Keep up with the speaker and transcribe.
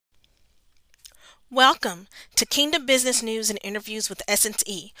Welcome to Kingdom Business News and Interviews with Essence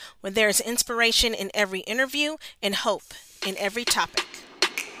E, where there is inspiration in every interview and hope in every topic.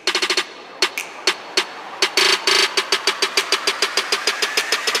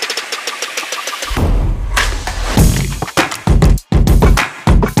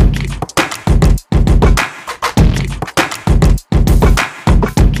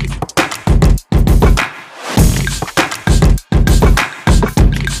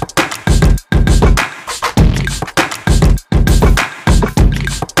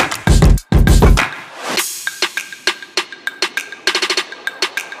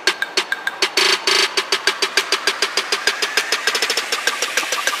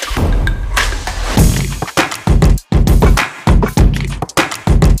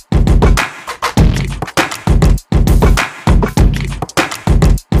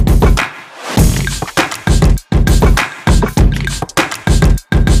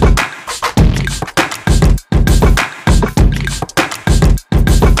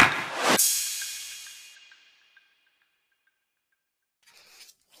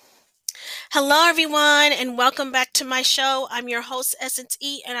 Hello, everyone, and welcome back to my show. I'm your host, Essence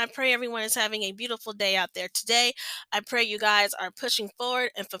E, and I pray everyone is having a beautiful day out there today. I pray you guys are pushing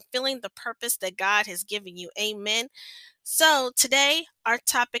forward and fulfilling the purpose that God has given you. Amen. So, today our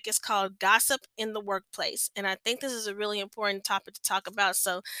topic is called gossip in the workplace. And I think this is a really important topic to talk about.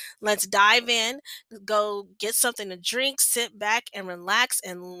 So, let's dive in, go get something to drink, sit back and relax,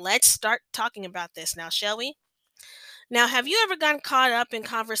 and let's start talking about this now, shall we? Now, have you ever gotten caught up in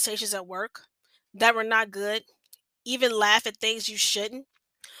conversations at work that were not good, even laugh at things you shouldn't?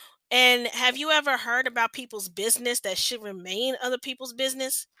 And have you ever heard about people's business that should remain other people's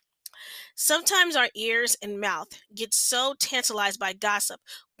business? Sometimes our ears and mouth get so tantalized by gossip,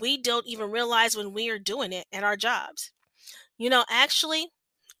 we don't even realize when we are doing it at our jobs. Actually,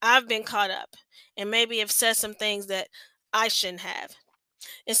 I've been caught up and maybe have said some things that I shouldn't have.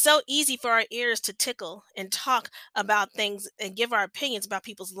 It's so easy for our ears to tickle and talk about things and give our opinions about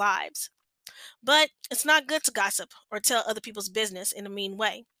people's lives. But it's not good to gossip or tell other people's business in a mean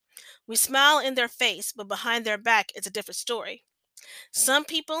way. We smile in their face, but behind their back, it's a different story. Some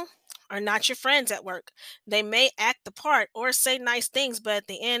people are not your friends at work. They may act the part or say nice things, but at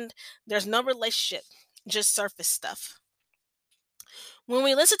the end, there's no relationship, just surface stuff. When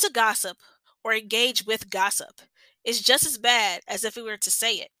we listen to gossip or engage with gossip, it's just as bad as if we were to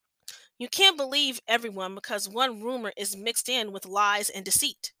say it. You can't believe everyone because one rumor is mixed in with lies and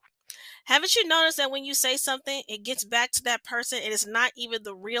deceit. Haven't you noticed that when you say something, it gets back to that person and it's not even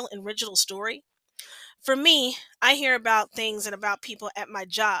the real and original story? For me, I hear about things and about people at my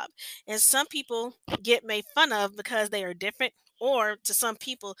job, and some people get made fun of because they are different, or to some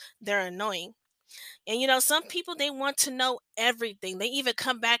people, they're annoying. And some people they want to know everything. They even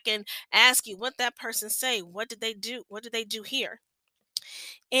come back and ask you what that person say, what did they do, what did they do here?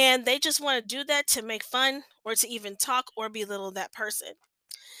 And they just want to do that to make fun or to even talk or belittle that person.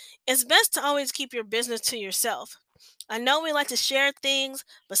 It's best to always keep your business to yourself. I know we like to share things,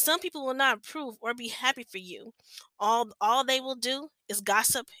 but some people will not approve or be happy for you. All they will do is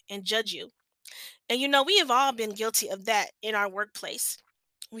gossip and judge you. And we have all been guilty of that in our workplace.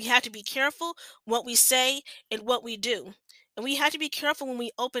 We have to be careful what we say and what we do. And we have to be careful when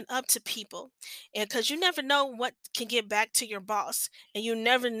we open up to people. And because you never know what can get back to your boss, and you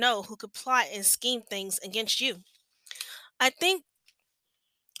never know who could plot and scheme things against you. I think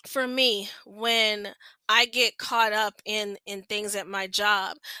for me, when I get caught up in things at my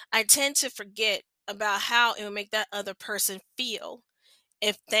job, I tend to forget about how it would make that other person feel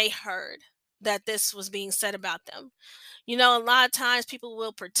if they heard that this was being said about them. A lot of times people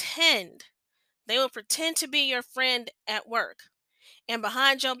will pretend. They will pretend to be your friend at work, and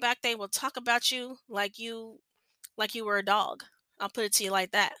behind your back they will talk about you like you were a dog. I'll put it to you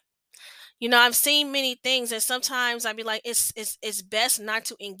like that. I've seen many things, and sometimes I'd be like, it's best not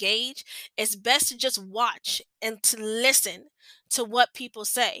to engage. It's best to just watch and to listen to what people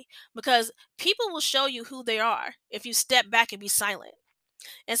say, because people will show you who they are if you step back and be silent.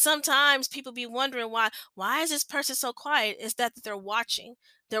 And sometimes people be wondering why is this person so quiet? Is that they're watching.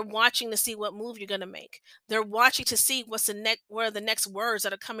 They're watching to see what move you're gonna make. They're watching to see where are the next words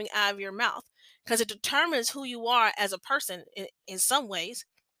that are coming out of your mouth, because it determines who you are as a person in some ways.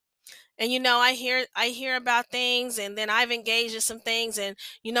 And I hear about things, and then I've engaged in some things, and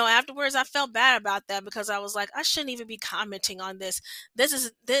afterwards I felt bad about that, because I was like, I shouldn't even be commenting on this. This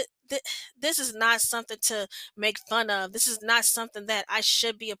is not something to make fun of. This is not something that I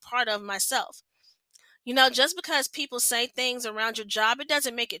should be a part of myself. Just because people say things around your job, it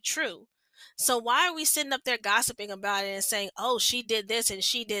doesn't make it true. So why are we sitting up there gossiping about it and saying, "Oh, she did this and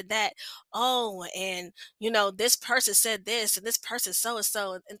she did that. Oh, and this person said this and this person so and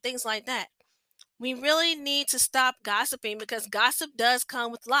so and things like that." We really need to stop gossiping because gossip does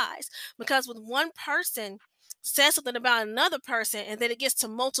come with lies. Because with one person says something about another person and then it gets to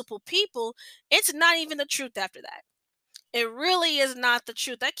multiple people, it's not even the truth after that. It really is not the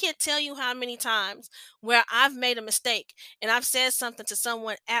truth. I can't tell you how many times where I've made a mistake and I've said something to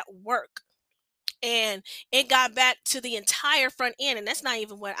someone at work and it got back to the entire front end, and that's not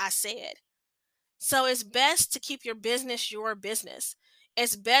even what I said. So it's best to keep your business.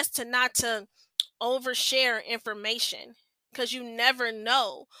 It's best to not to overshare information because you never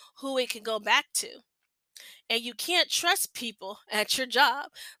know who it can go back to. And you can't trust people at your job.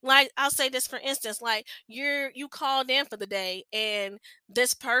 Like I'll say this for instance, like you called in for the day and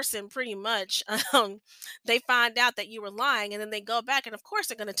this person pretty much they find out that you were lying and then they go back and of course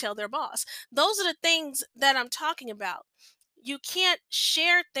they're going to tell their boss. Those are the things that I'm talking about. You can't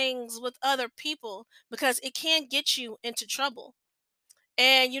share things with other people because it can get you into trouble.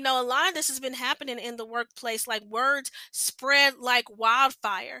 And a lot of this has been happening in the workplace. Like words spread like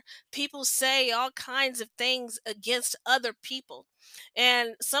wildfire. People say all kinds of things against other people.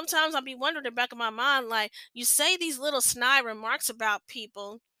 And sometimes I'll be wondering in the back of my mind, like, you say these little snide remarks about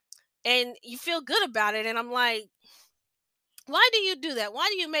people and you feel good about it. And I'm like, why do you do that? Why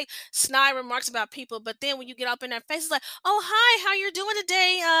do you make snide remarks about people, but then when you get up in their face, it's like, "Oh, hi, how you're doing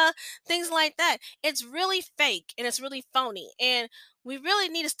today?" Things like that. It's really fake and it's really phony, and we really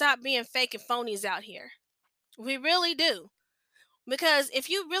need to stop being fake and phonies out here. We really do, because if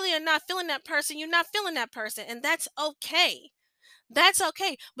you really are not feeling that person, you're not feeling that person, and that's okay. That's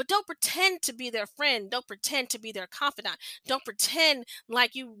okay, but don't pretend to be their friend. Don't pretend to be their confidant. Don't pretend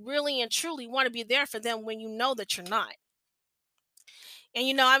like you really and truly want to be there for them when you know that you're not.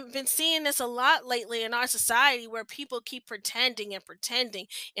 And I've been seeing this a lot lately in our society where people keep pretending and pretending,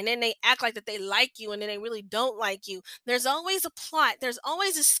 and then they act like that they like you and then they really don't like you. There's always a plot, there's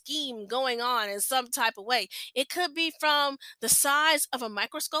always a scheme going on in some type of way. It could be from the size of a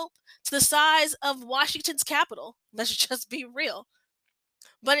microscope to the size of Washington's Capitol. Let's just be real.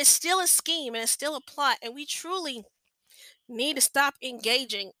 But it's still a scheme and it's still a plot, and we truly need to stop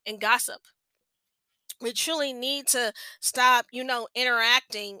engaging in gossip. We truly need to stop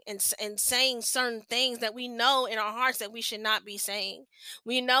interacting and saying certain things that we know in our hearts that we should not be saying.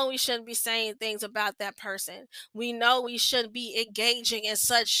 We know we shouldn't be saying things about that person. We know we shouldn't be engaging in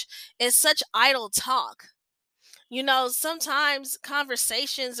such idle talk. Sometimes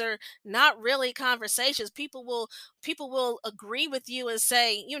conversations are not really conversations. People will agree with you and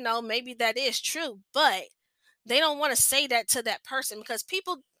say, maybe that is true, but they don't want to say that to that person because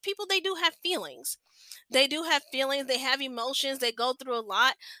people they do have feelings. They do have feelings, they have emotions, they go through a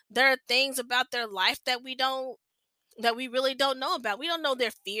lot. There are things about their life that we really don't know about. We don't know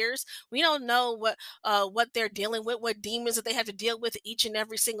their fears. We don't know what they're dealing with, what demons that they have to deal with each and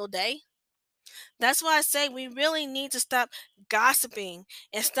every single day. That's why I say we really need to stop gossiping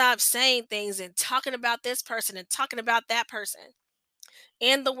and stop saying things and talking about this person and talking about that person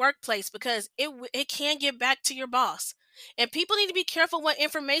in the workplace because it can get back to your boss. And people need to be careful what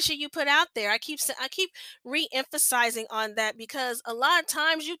information you put out there. I keep re-emphasizing on that because a lot of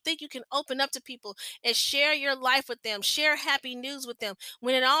times you think you can open up to people and share your life with them, share happy news with them,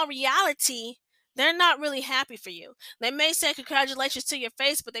 when in all reality they're not really happy for you. They may say congratulations to your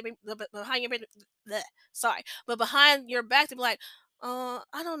face, but but behind your back, bleh, sorry, but behind your back they be like, I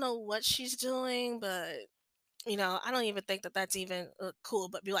don't know what she's doing, but I don't even think that that's even cool,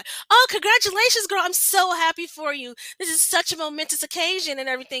 but be like, "Oh, congratulations, girl! I'm so happy for you. This is such a momentous occasion and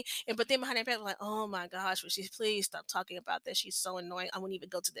everything." And but then behind their back, like, "Oh my gosh, would she please stop talking about this? She's so annoying. I wouldn't even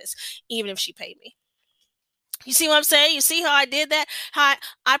go to this, even if she paid me." You see what I'm saying? You see how I did that? How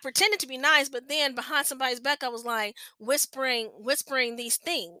I pretended to be nice, but then behind somebody's back, I was like whispering these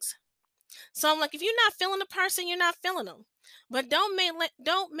things. So I'm like, if you're not feeling the person, you're not feeling them. But don't make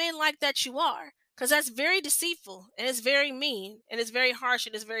like that you are, because that's very deceitful and it's very mean and it's very harsh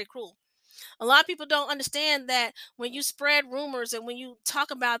and it's very cruel. A lot of people don't understand that when you spread rumors and when you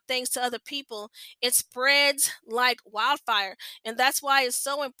talk about things to other people, it spreads like wildfire. And that's why it's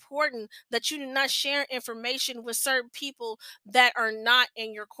so important that you do not share information with certain people that are not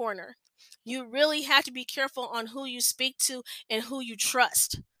in your corner. You really have to be careful on who you speak to and who you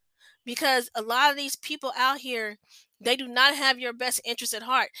trust, because a lot of these people out here, they do not have your best interest at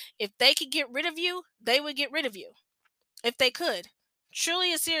heart. If they could get rid of you, they would get rid of you. If they could,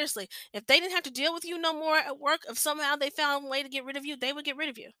 truly and seriously, if they didn't have to deal with you no more at work, if somehow they found a way to get rid of you, they would get rid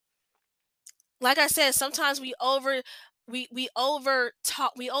of you. Like I said, sometimes we we over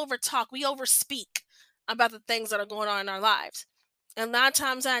speak about the things that are going on in our lives. And 9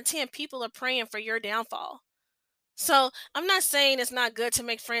 times out of 10, people are praying for your downfall. So I'm not saying it's not good to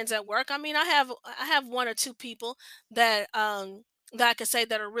make friends at work. I mean, I have one or two people that I could say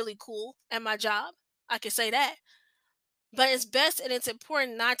that are really cool at my job. I could say that. But it's best and it's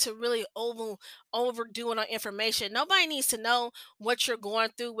important not to really overdo it on information. Nobody needs to know what you're going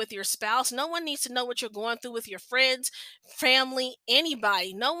through with your spouse. No one needs to know what you're going through with your friends, family,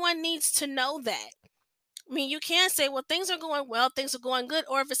 anybody. No one needs to know that. I mean, you can say, "Well, things are going well, things are going good,"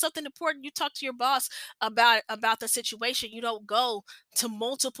 or if it's something important, you talk to your boss about the situation. You don't go to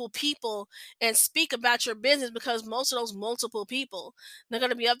multiple people and speak about your business, because most of those multiple people, they're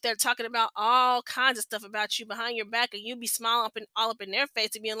going to be up there talking about all kinds of stuff about you behind your back, and you be smiling up and all up in their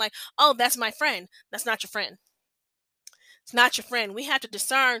face and being like, "Oh, that's my friend." That's not your friend. It's not your friend. We have to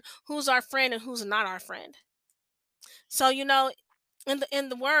discern who's our friend and who's not our friend. So in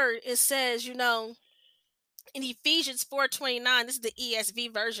the word it says, in Ephesians 4:29, this is the ESV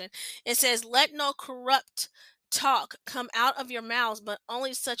version. It says, "Let no corrupt talk come out of your mouths, but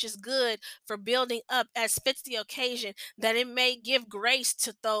only such as good for building up as fits the occasion, that it may give grace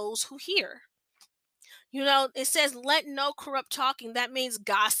to those who hear." It says, "Let no corrupt talking." That means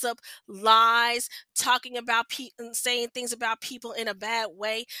gossip, lies, talking about people, saying things about people in a bad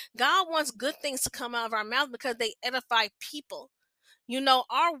way. God wants good things to come out of our mouth because they edify people.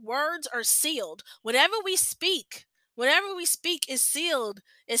 Our words are sealed. Whatever we speak is sealed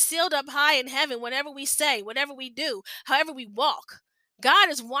up high in heaven. Whatever we say, whatever we do, however we walk, God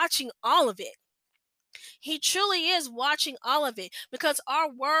is watching all of it. He truly is watching all of it, because our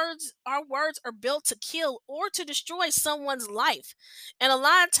words are built to kill or to destroy someone's life. And a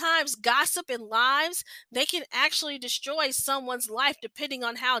lot of times gossip and lies, they can actually destroy someone's life depending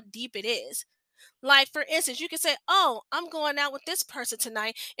on how deep it is. Like, for instance, you can say, "Oh, I'm going out with this person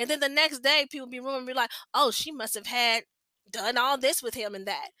tonight," and then the next day people be rumor and be like, "Oh, she must have had done all this with him and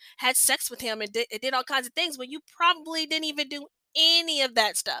that, had sex with him and did all kinds of things," when you probably didn't even do any of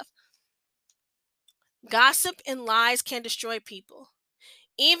that stuff. Gossip and lies can destroy people.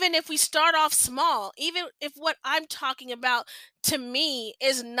 Even if we start off small, even if what I'm talking about to me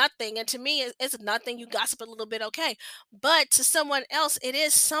is nothing, and to me it's nothing, you gossip a little bit, okay. But to someone else, it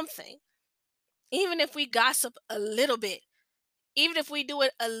is something. Even if we gossip a little bit, even if we do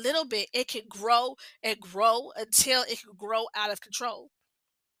it a little bit, it could grow and grow until it could grow out of control.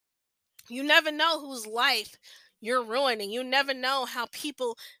 You never know whose life you're ruining. You never know how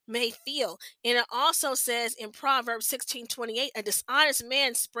people may feel. And it also says in Proverbs 16:28, "A dishonest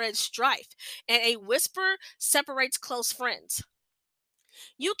man spreads strife, and a whisper separates close friends."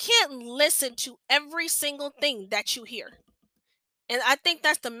 You can't listen to every single thing that you hear. And I think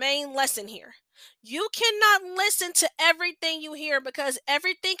that's the main lesson here. You cannot listen to everything you hear, because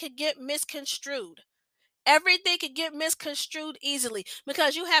everything could get misconstrued. Everything could get misconstrued easily,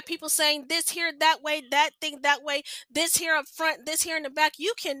 because you have people saying this here that way, that thing that way, this here up front, this here in the back.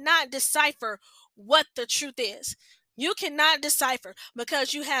 You cannot decipher what the truth is. You cannot decipher,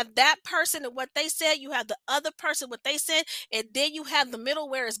 because you have that person and what they said, you have the other person what they said, and then you have the middle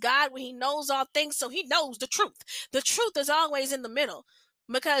where it's God, when He knows all things, so He knows the truth. The truth is always in the middle,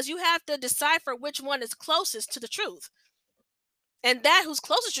 because you have to decipher which one is closest to the truth. And that who's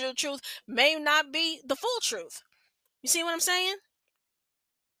closest to the truth may not be the full truth. You see what I'm saying?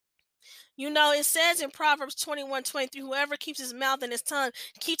 It says in Proverbs 21:23, "Whoever keeps his mouth and his tongue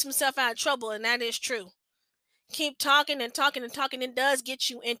keeps himself out of trouble," and that is true. Keep talking and talking and talking. It does get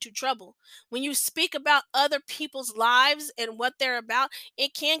you into trouble. When you speak about other people's lives and what they're about,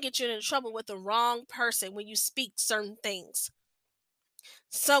 it can get you into trouble with the wrong person when you speak certain things.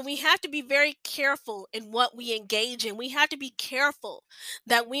 So we have to be very careful in what we engage in. We have to be careful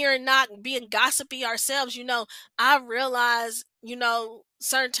that we are not being gossipy ourselves. I realized,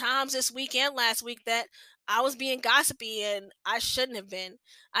 certain times this week and last week, that I was being gossipy and I shouldn't have been.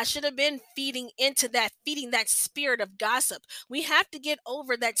 I should have been feeding that spirit of gossip. We have to get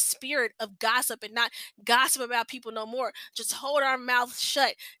over that spirit of gossip and not gossip about people no more. Just hold our mouth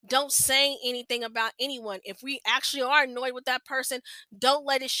shut. Don't say anything about anyone. If we actually are annoyed with that person, don't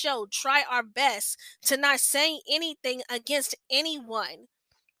let it show. Try our best to not say anything against anyone,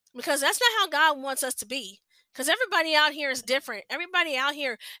 because that's not how God wants us to be. Because everybody out here is different. Everybody out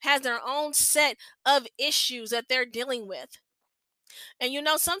here has their own set of issues that they're dealing with. And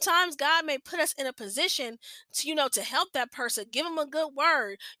sometimes God may put us in a position to, to help that person, give them a good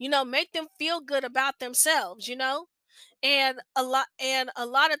word, make them feel good about themselves. And a lot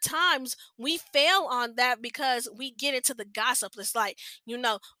of times we fail on that because we get into the gossip. It's like,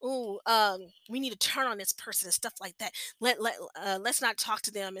 ooh, we need to turn on this person and stuff like that. Let's not talk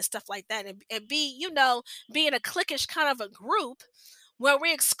to them and stuff like that, and be in a cliquish kind of a group where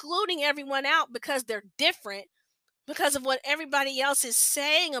we're excluding everyone out because they're different, because of what everybody else is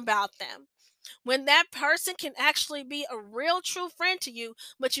saying about them, when that person can actually be a real true friend to you,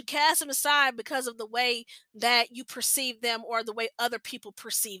 but you cast them aside because of the way that you perceive them or the way other people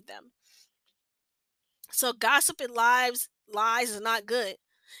perceive them. So gossip and lies is not good.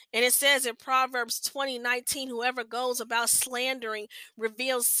 And it says in Proverbs 20:19, whoever goes about slandering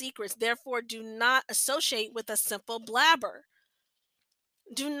reveals secrets. Therefore, do not associate with a simple blabber.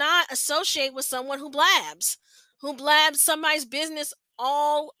 Do not associate with someone who blabs somebody's business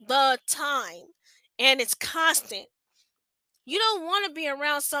all the time. And it's constant. You don't want to be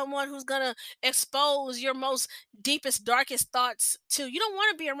around someone who's going to expose your most deepest, darkest thoughts to. You don't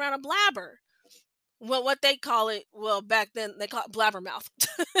want to be around a blabber. Well, what they call it, well, back then they call it blabbermouth.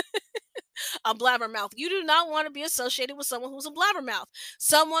 A blabbermouth. You do not want to be associated with someone who's a blabbermouth,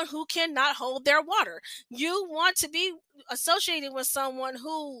 someone who cannot hold their water. You want to be associated with someone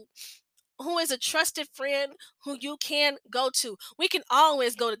who is a trusted friend who you can go to. We can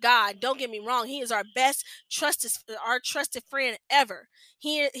always go to God. Don't get me wrong. He is our best trusted friend ever.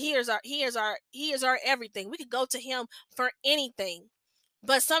 He is our everything. We could go to him for anything.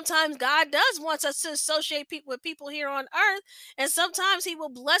 But sometimes God does want us to associate with people here on earth, and sometimes He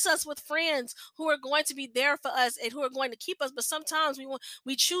will bless us with friends who are going to be there for us and who are going to keep us. But sometimes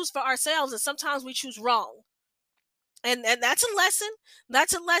we choose for ourselves, and sometimes we choose wrong. And that's a lesson.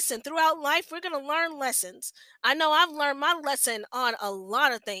 That's a lesson. Throughout life, we're going to learn lessons. I know I've learned my lesson on a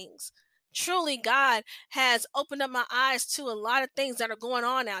lot of things. Truly, God has opened up my eyes to a lot of things that are going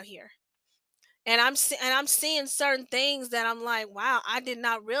on out here. And I'm seeing certain things that I'm like, wow, I did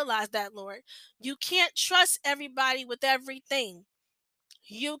not realize that, Lord. You can't trust everybody with everything.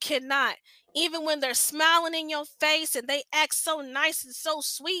 You cannot. Even when they're smiling in your face and they act so nice and so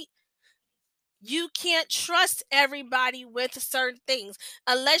sweet, you can't trust everybody with certain things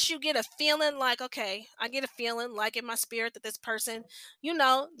unless you get a feeling like, okay, I get a feeling like in my spirit that this person,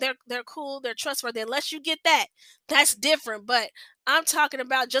 they're cool, they're trustworthy. Unless you get that, that's different. But I'm talking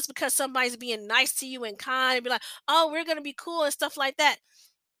about just because somebody's being nice to you and kind and be like, oh, we're gonna be cool and stuff like that.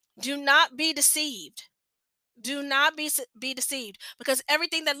 Do not be deceived. Do not be deceived, because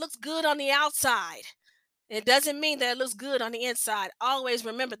everything that looks good on the outside, it doesn't mean that it looks good on the inside. Always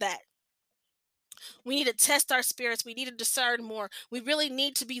remember that. We need to test our spirits. We need to discern more. We really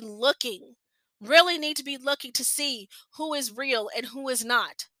need to be looking to see who is real and who is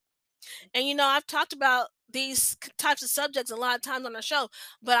not. And I've talked about these types of subjects a lot of times on our show,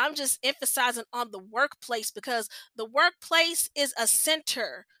 but I'm just emphasizing on the workplace, because the workplace is a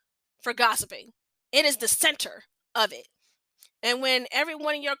center for gossiping. It is the center of it. And when every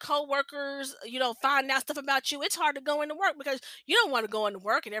one of your coworkers, find out stuff about you, it's hard to go into work, because you don't want to go into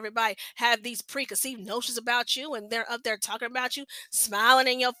work and everybody have these preconceived notions about you, and they're up there talking about you, smiling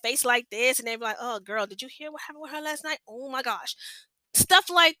in your face like this, and they're like, "Oh, girl, did you hear what happened with her last night? Oh my gosh." Stuff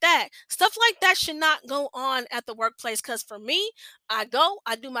like that. Stuff like that should not go on at the workplace, because for me, I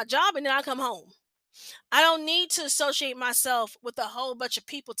do my job, and then I come home. I don't need to associate myself with a whole bunch of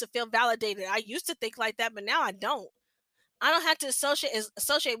people to feel validated. I used to think like that, but now I don't. I don't have to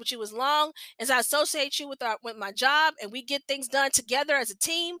associate with you as long as I associate you with my job, and we get things done together as a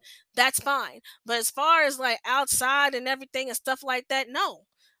team. That's fine. But as far as like outside and everything and stuff like that, no.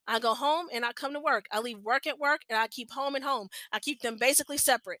 I go home and I come to work. I leave work at work and I keep home at home. I keep them basically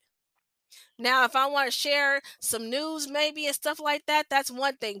separate. Now, if I want to share some news maybe and stuff like that, that's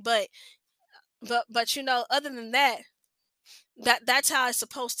one thing. But other than that, that's how it's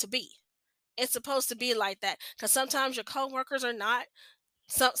supposed to be. It's supposed to be like that, because sometimes your coworkers are not.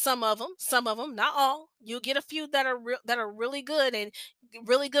 Some of them, not all. You get a few that are really good and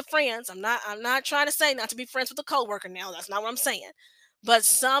really good friends. I'm not trying to say not to be friends with a coworker now. That's not what I'm saying. But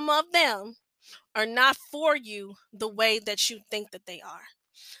some of them are not for you the way that you think that they are.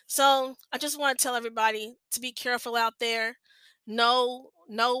 So I just want to tell everybody to be careful out there. Know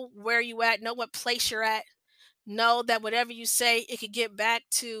where you at. Know what place you're at. Know that whatever you say, it could get back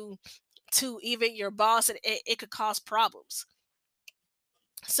to even your boss, and it could cause problems.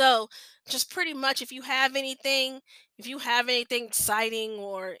 So, just pretty much, if you have anything exciting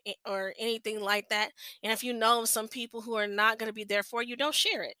or anything like that, and if you know of some people who are not going to be there for you, don't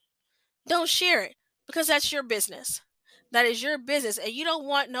share it. Don't share it, because that's your business. That is your business, and you don't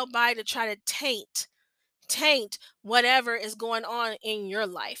want nobody to try to taint whatever is going on in your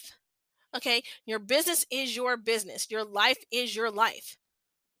life. Okay, your business is your business. Your life is your life.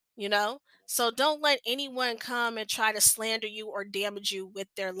 You know, so don't let anyone come and try to slander you or damage you with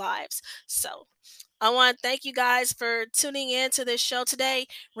their lives. So I want to thank you guys for tuning in to this show today.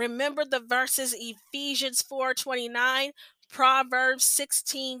 Remember the verses: Ephesians 4:29, Proverbs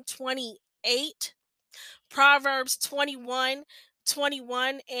 16:28, Proverbs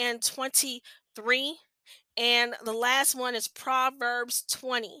 21:21 and 23, and the last one is Proverbs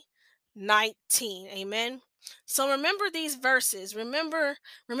 20:19. Amen. So remember these verses. Remember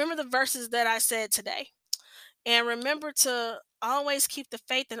the verses that I said today. And remember to always keep the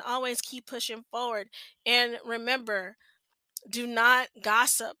faith and always keep pushing forward. And remember, do not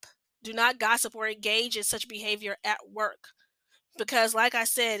gossip. Do not gossip or engage in such behavior at work. Because, like I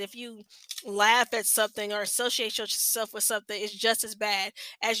said, if you laugh at something or associate yourself with something, it's just as bad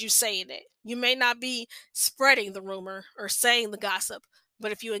as you saying it. You may not be spreading the rumor or saying the gossip,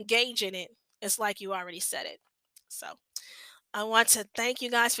 but if you engage in it, it's like you already said it. So I want to thank you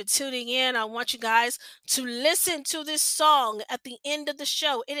guys for tuning in. I want you guys to listen to this song at the end of the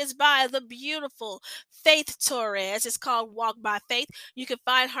show. It is by the beautiful Faith Torres. It's called Walk by Faith. You can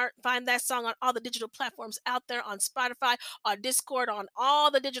find that song on all the digital platforms out there, on Spotify, on Discord, on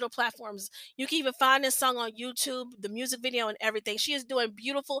all the digital platforms. You can even find this song on YouTube, the music video and everything. She is doing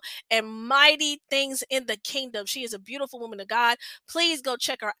beautiful and mighty things in the kingdom. She is a beautiful woman of God. Please go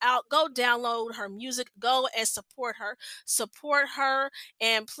check her out. Go download her music. Go and support her. Support her,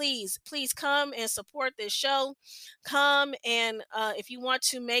 and please come and support this show. Come and if you want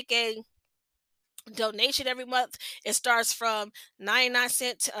to make a donation every month, it starts from 99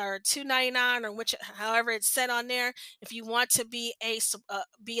 cents or $2.99 or which however it's set on there. If you want to be a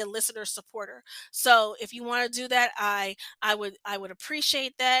listener supporter, so if you want to do that, I would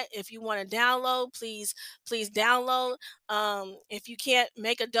appreciate that. If you want to download, please download. If you can't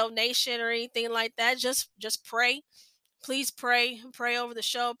make a donation or anything like that, just pray. Please pray over the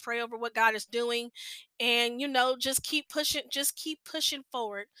show, pray over what God is doing, and just keep pushing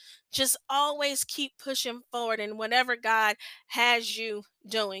forward. Just always keep pushing forward in whatever God has you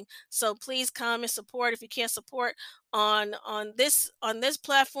doing. So please come and support. If you can't support on this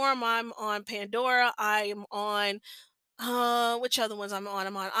platform, I'm on Pandora, I am on which other ones I'm on?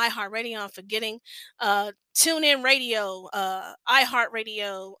 I'm on iHeartRadio. I'm forgetting. TuneIn Radio,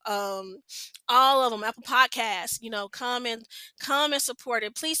 iHeartRadio, all of them. Apple Podcasts. Come and support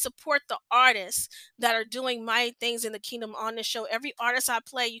it. Please support the artists that are doing mighty things in the kingdom on this show. Every artist I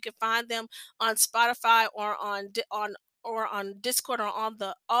play, you can find them on Spotify or on Discord or on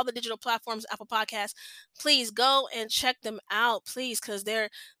all the digital platforms, Apple Podcasts. Please go and check them out, please, because their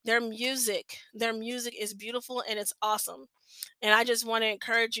music is beautiful and it's awesome. And I just want to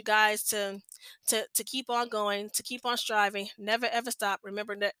encourage you guys to keep on going, to keep on striving, never ever stop.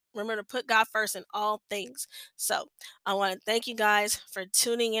 Remember to put God first in all things. So I want to thank you guys for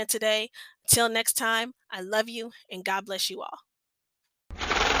tuning in today. Till next time, I love you and God bless you all.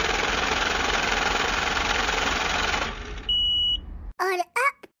 Order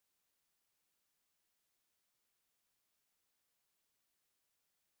up.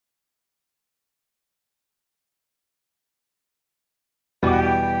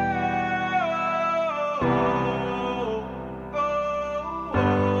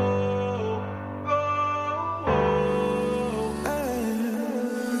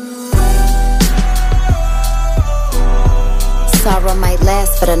 Sorrow might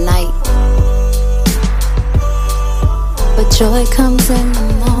last for the night, but joy comes in the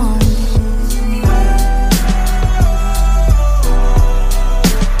morning.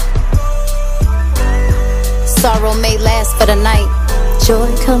 Sorrow may last for the night,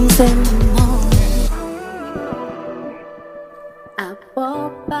 joy comes in the morning. I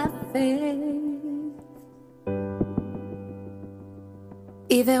walk by faith,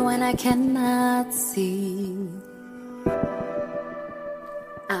 even when I cannot see.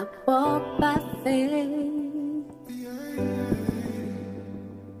 I walk by faith,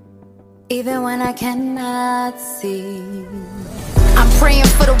 even when I cannot see. I'm praying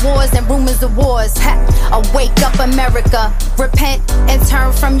for the wars and rumors of wars. Wake up, America. Repent and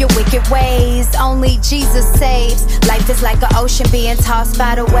turn from your wicked ways. Only Jesus saves. Life is like an ocean being tossed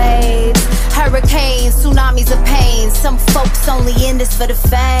by the waves. Hurricanes, tsunamis of pain. Some folks only in this for the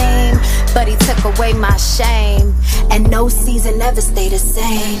fame, but he took away my shame, and no season ever stay the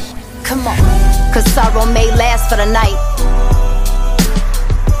same. Come on, cause sorrow may last for the night.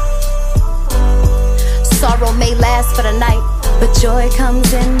 Sorrow may last for the night, but joy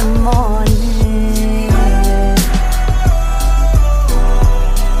comes in the morning.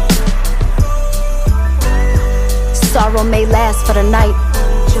 Sorrow may last for the night,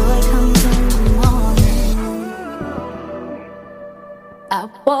 joy comes in I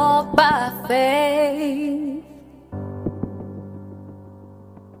walk by faith,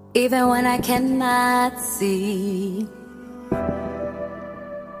 even when I cannot see.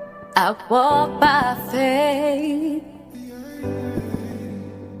 I walk by faith,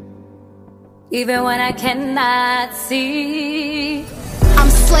 even when I cannot see. I'm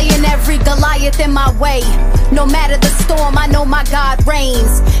slaying every Goliath in my way. No matter the storm, I know my God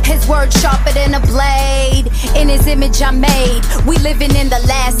reigns. His word sharper than a blade. In his image I'm made. We living in the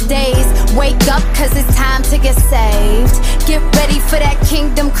last days. Wake up, cause it's time to get saved. Get ready for that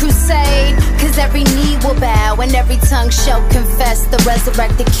kingdom crusade. Cause every knee will bow and every tongue shall confess the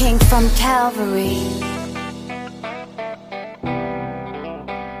resurrected King from Calvary.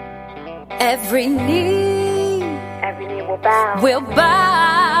 Every knee will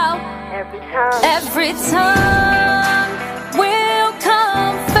bow. Every tongue will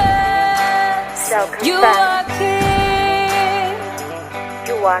confess. You are King.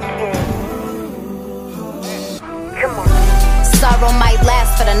 Come on. Sorrow might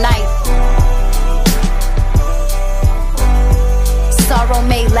last for the night. Sorrow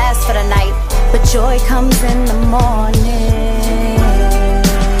may last for the night, but joy comes in the morning.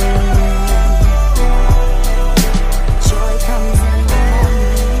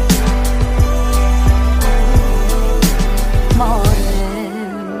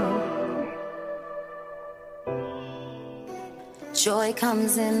 Joy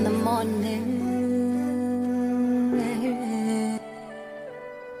comes in the morning.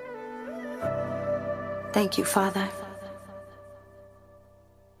 Thank you, Father.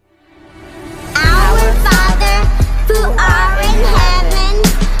 Our Father, who art in heaven,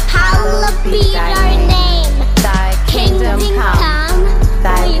 hallowed be thy name. Thy Kingdom come,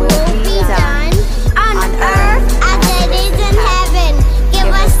 thy will be done, on earth as it is in heaven. Give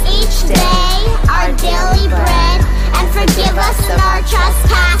us each day our daily bread, and forgive us our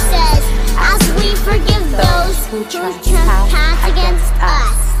trespasses, as we forgive those who trespass against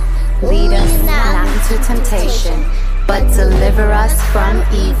us. Lead us not into temptation, but deliver us from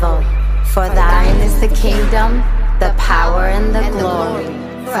evil. For thine is the kingdom, the power, and the glory,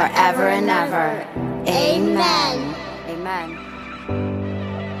 forever and ever. Amen. Amen.